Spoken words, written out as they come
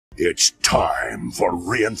It's time for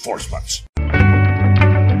reinforcements.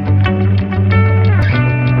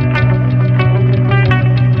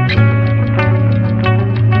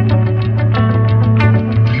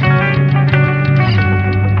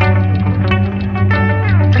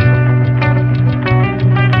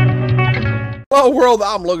 Hello world,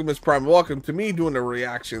 I'm Logamus Prime. Welcome to me doing a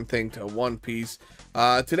reaction thing to One Piece.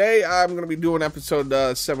 Today I'm going to be doing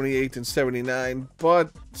episode 78 and 79,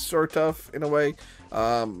 but sort of in a way.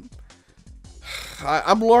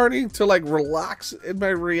 I'm learning to like relax in my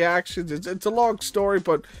reactions. It's a long story,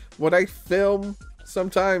 but when I film,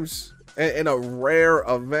 sometimes in a rare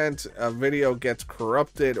event, a video gets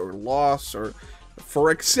corrupted or lost, or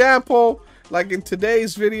for example, like in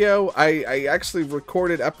today's video, I actually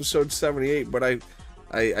recorded episode 78, but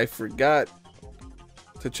I forgot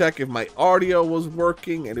to check if my audio was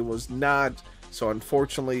working, and it was not. So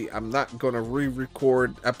unfortunately, I'm not going to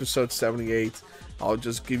re-record episode 78. I'll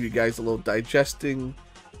just give you guys a little digesting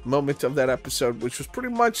moment of that episode, which was pretty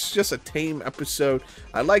much just a tame episode.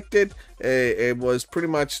 I liked it. It was pretty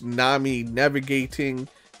much Nami navigating,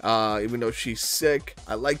 even though she's sick.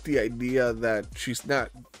 I like the idea that she's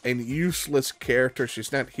not a useless character.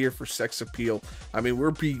 She's not here for sex appeal. I mean,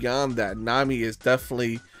 we're beyond that. Nami is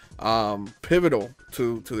definitely pivotal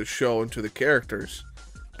to the show and to the characters.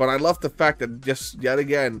 But I love the fact that just yet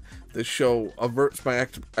again, the show averts my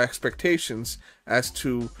expectations as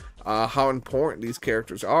to how important these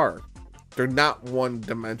characters are. They're not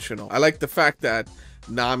one-dimensional. I like the fact that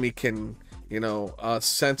Nami can, you know,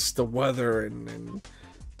 sense the weather and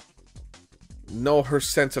know her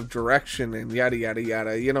sense of direction and yada yada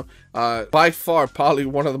yada. You know, by far probably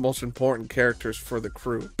one of the most important characters for the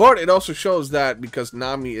crew. But it also shows that because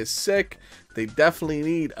Nami is sick, they definitely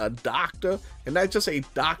need a doctor, and not just a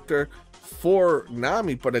doctor for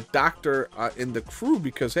Nami, but a doctor in the crew,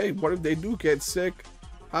 because hey, what if they do get sick?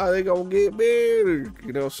 How are they gonna get better?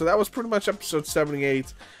 You know, so that was pretty much episode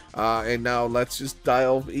 78, and now let's just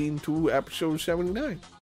dive into episode 79.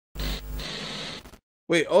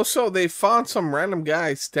 Wait, also, they found some random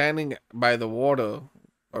guy standing by the water,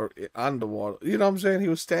 or on the water. You know what I'm saying? He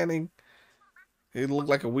was standing. He looked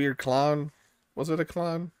like a weird clown. Was it a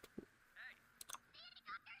clown?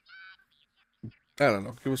 I don't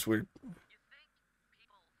know. He was weird.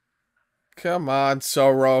 Come on,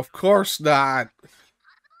 Zoro. Of course not.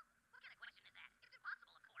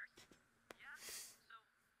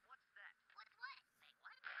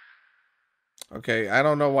 Okay, I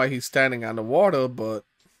don't know why he's standing on the water, but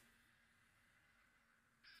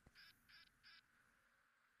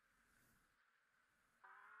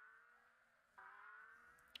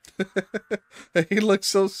he looks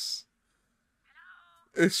so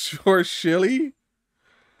it's sure chilly.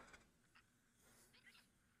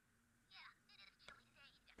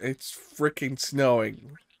 It's freaking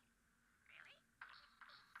snowing.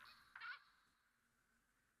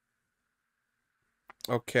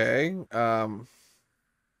 Okay,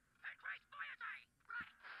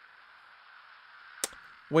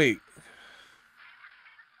 wait.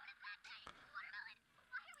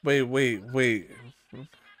 Wait,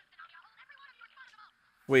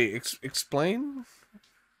 explain?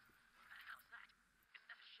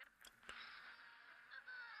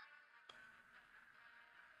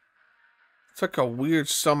 It's like a weird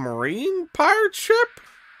submarine pirate ship?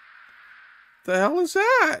 The hell is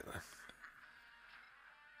that?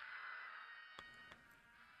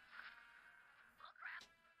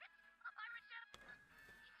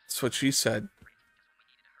 That's what she said.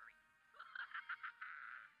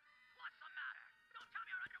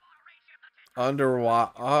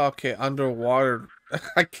 Underwater. Oh, okay, underwater.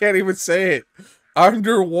 I can't even say it.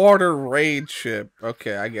 Underwater raid ship.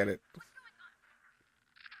 Okay, I get it.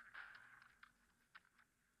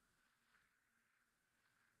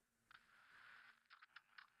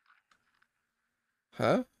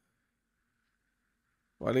 Huh?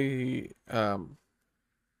 Why did he,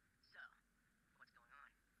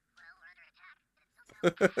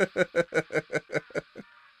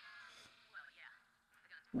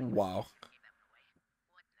 wow.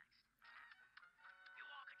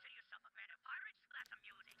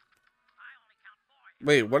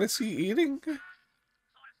 Wait, what is he eating? He's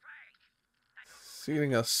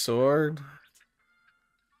eating a sword?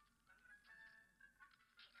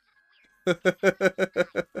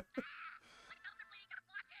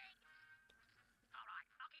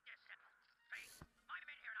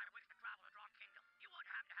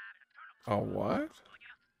 Oh, what?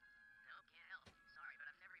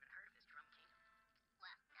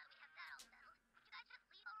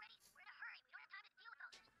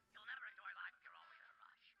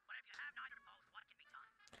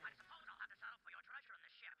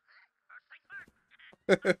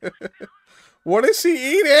 What is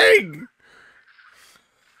he eating?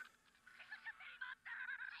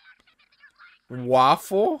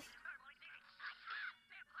 Waffle?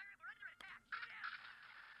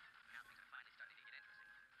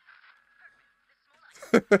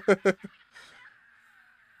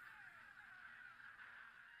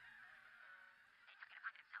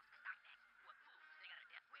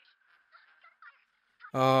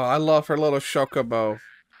 Oh, I love her little chocobo.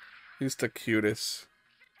 He's the cutest.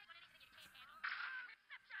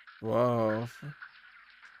 Whoa.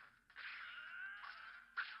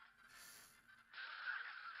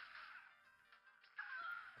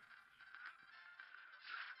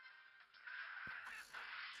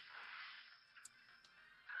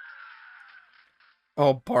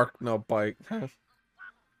 Oh, bark, no bite.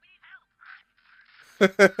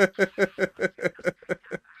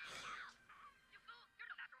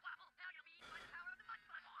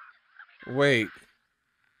 Wait.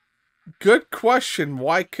 Good question.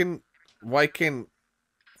 Why can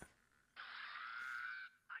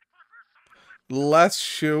less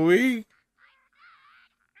chewy?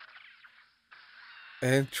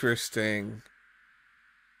 Interesting.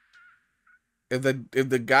 If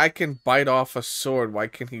the guy can bite off a sword, why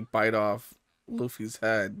can't he bite off Luffy's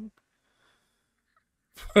head?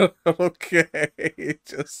 Okay,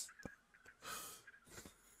 just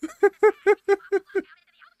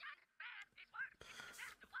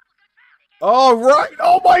oh right!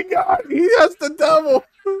 Oh my God, he has the devil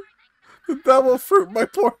fruit. My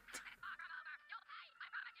poor.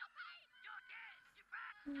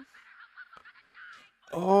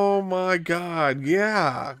 Oh my God,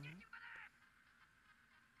 yeah.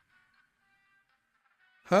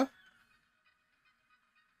 Huh?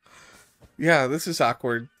 Yeah, this is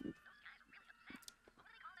awkward.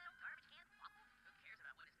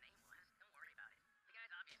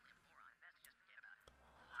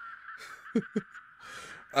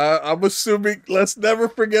 I'm assuming. Let's never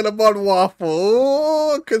forget about Waffle.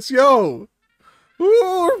 Oh, cause yo,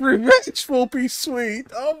 ooh, revenge will be sweet.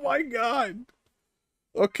 Oh my God.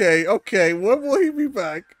 Okay, okay. When will he be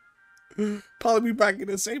back? Probably be back in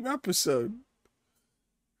the same episode.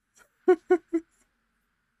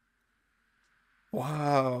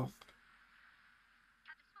 Wow.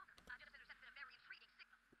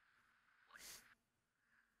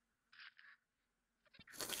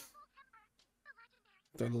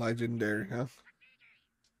 The legendary, huh?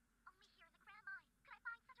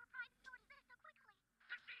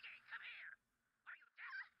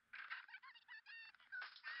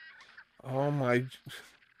 Oh my.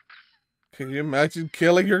 Can you imagine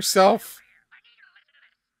killing yourself?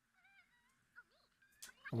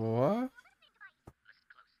 What?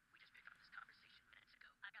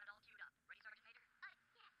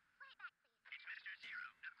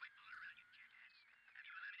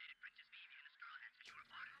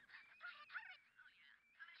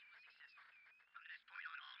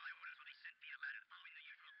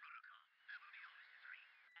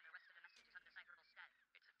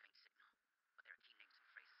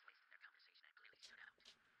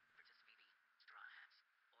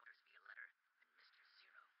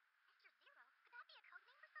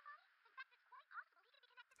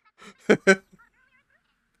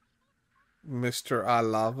 Mr.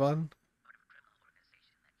 Alavan?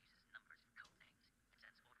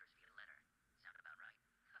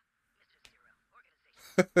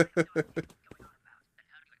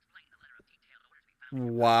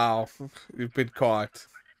 Wow. You've been caught.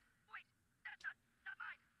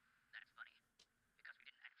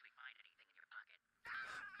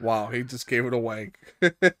 Wow, he just gave it away.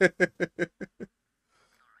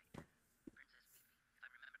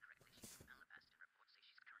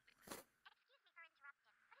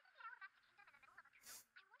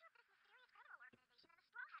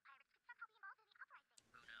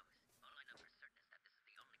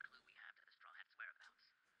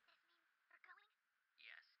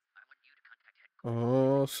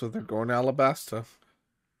 Oh, so they're going to Alabasta.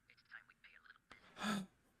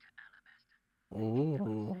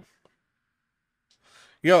 Ooh.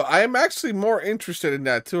 Yo, I am actually more interested in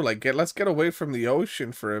that too. Like, let's get away from the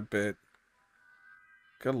ocean for a bit.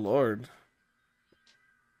 Good lord.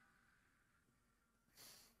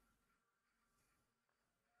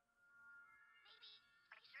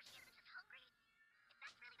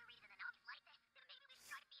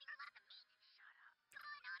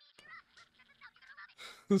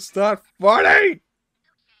 It's not funny.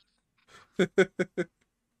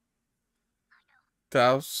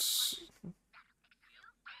 That's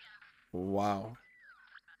wow.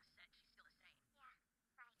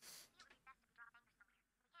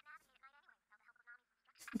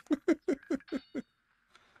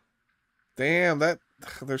 Damn,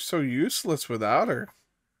 they're so useless without her.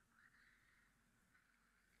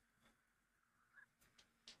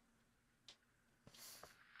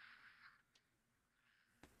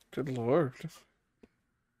 Good lord.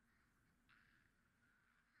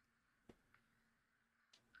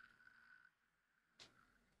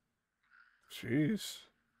 Jeez.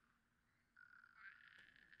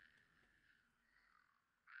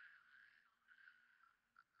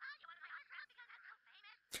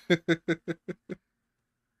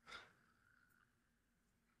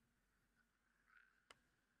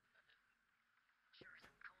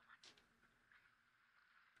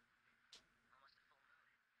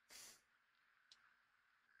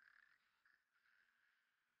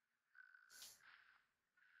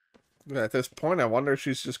 At this point, I wonder if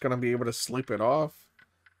she's just gonna be able to sleep it off.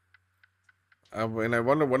 I mean, I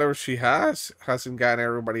wonder whatever she hasn't gotten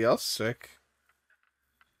everybody else sick.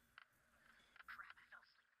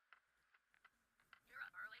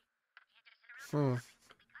 Hmm.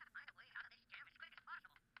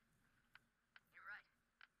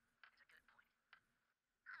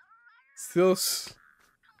 Still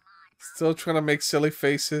trying to make silly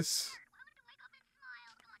faces.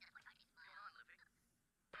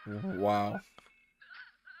 Wow.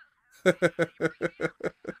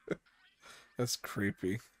 That's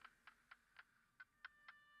creepy.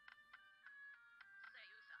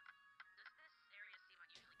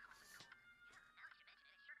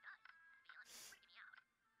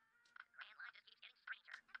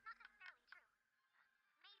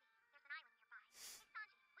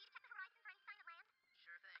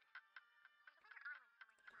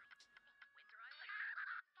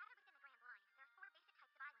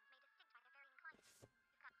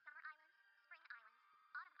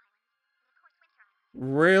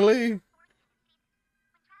 Really?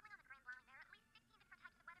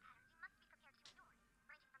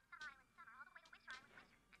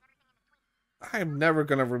 I'm never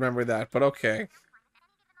gonna remember that, but okay.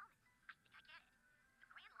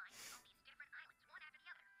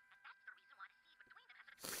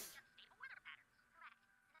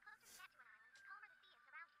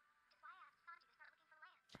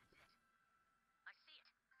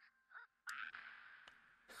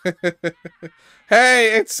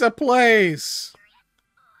 Hey, it's a place.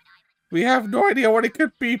 We have no idea what it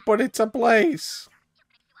could be, but it's a place.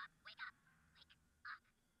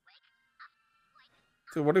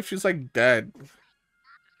 Dude, what if she's like dead?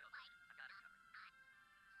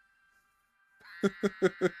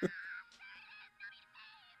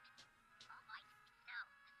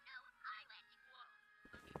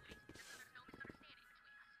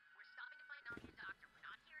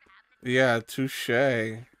 Yeah, touche.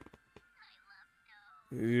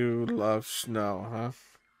 You love snow, huh?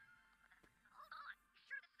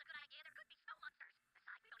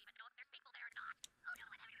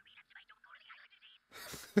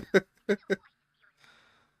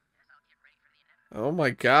 Oh my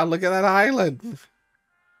god, look at that island.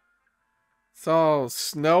 It's all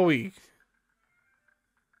snowy.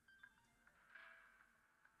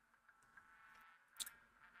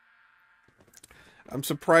 I'm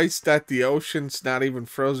surprised that the ocean's not even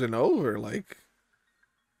frozen over. Like,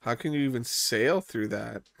 how can you even sail through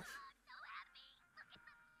that?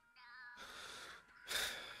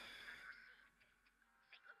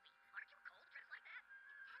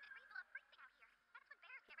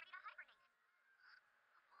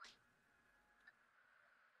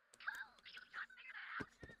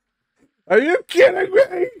 Are you kidding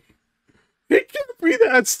me? It can't be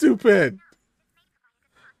that stupid.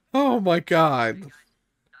 Oh my god.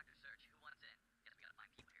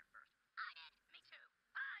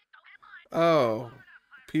 Oh,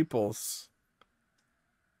 peoples.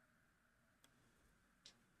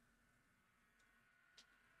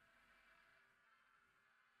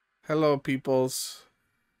 Hello, peoples.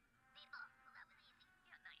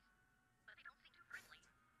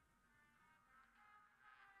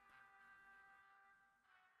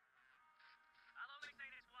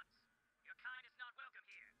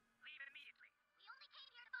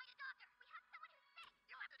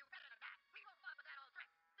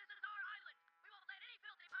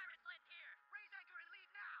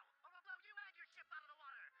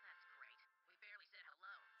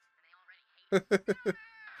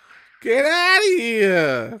 Get out of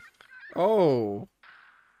here! Oh.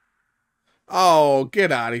 Oh,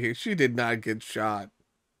 get out of here. She did not get shot.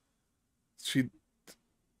 She...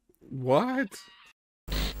 What?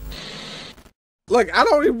 Look, I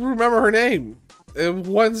don't even remember her name.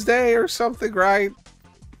 Wednesday or something, right?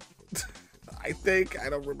 I think. I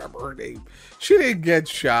don't remember her name. She didn't get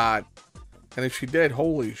shot. And if she did,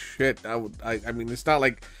 holy shit. I mean, it's not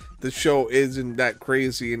like the show isn't that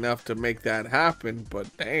crazy enough to make that happen. But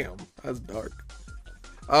damn, that's dark.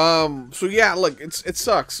 So yeah, look, it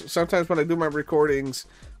sucks. Sometimes when I do my recordings,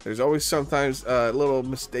 there's always sometimes a little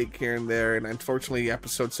mistake here and there, and unfortunately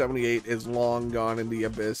episode 78 is long gone in the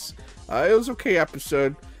abyss. It was okay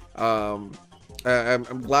episode. I'm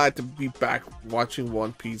glad to be back watching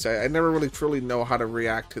One Piece. I never really truly know how to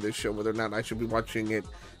react to this show, whether or not I should be watching it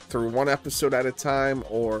through one episode at a time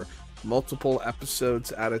or multiple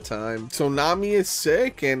episodes at a time. So Nami is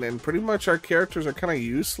sick, and pretty much our characters are kind of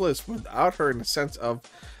useless without her, in the sense of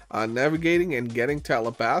navigating and getting to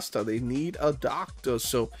Alabasta. They need a doctor,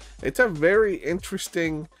 so it's a very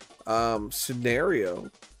interesting scenario.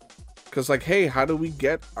 Because, like, hey, how do we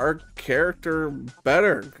get our character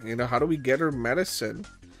better? You know, how do we get her medicine?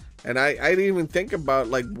 And I didn't even think about,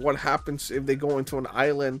 like, what happens if they go into an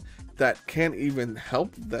island that can't even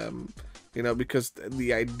help them. You know, because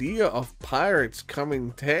the idea of pirates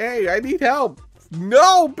coming, hey, I need help.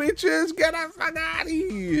 No, bitches, get us out of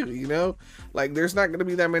here. You know, like, there's not going to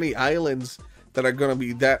be that many islands that are going to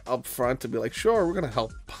be that upfront to be like, sure, we're going to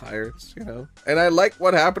help pirates, you know. And I like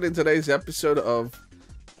what happened in today's episode of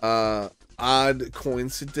odd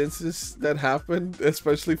coincidences that happened,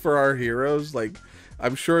 especially for our heroes. Like,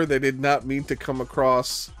 I'm sure they did not mean to come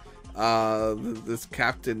across this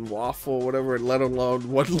Captain Waffle, whatever, let alone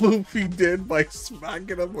what Luffy did by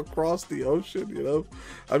smacking him across the ocean, you know.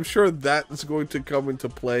 I'm sure that is going to come into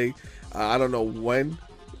play. I don't know when.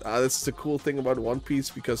 This is the cool thing about One Piece,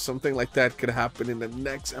 because something like that could happen in the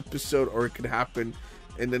next episode, or it could happen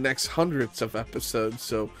in the next hundreds of episodes.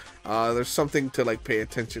 So there's something to, like, pay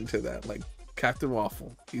attention to that. Like, Captain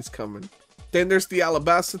Waffle, he's coming. Then there's the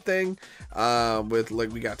Alabasta thing, with,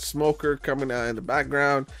 like, we got Smoker coming out in the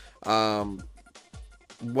background.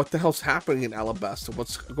 What the hell's happening in Alabasta?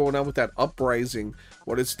 What's going on with that uprising?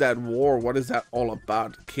 What is that war? What is that all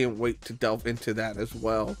about? Can't wait to delve into that as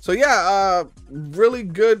well. So yeah, really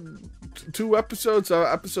good 2 episodes,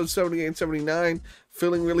 episodes 78 and 79.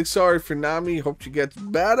 Feeling really sorry for Nami. Hope she gets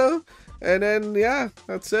better. And then, yeah,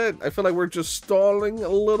 that's it. I feel like we're just stalling a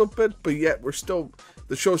little bit, but yet we're still,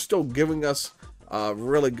 the show's still giving us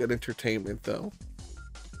really good entertainment, though.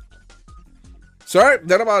 So, alright,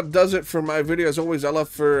 that about does it for my video. As always, I love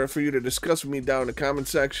for you to discuss with me down in the comment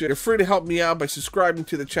section. You're free to help me out by subscribing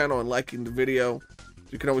to the channel and liking the video.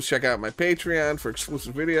 You can always check out my Patreon for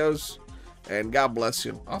exclusive videos. And God bless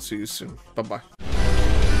you. I'll see you soon. Bye-bye.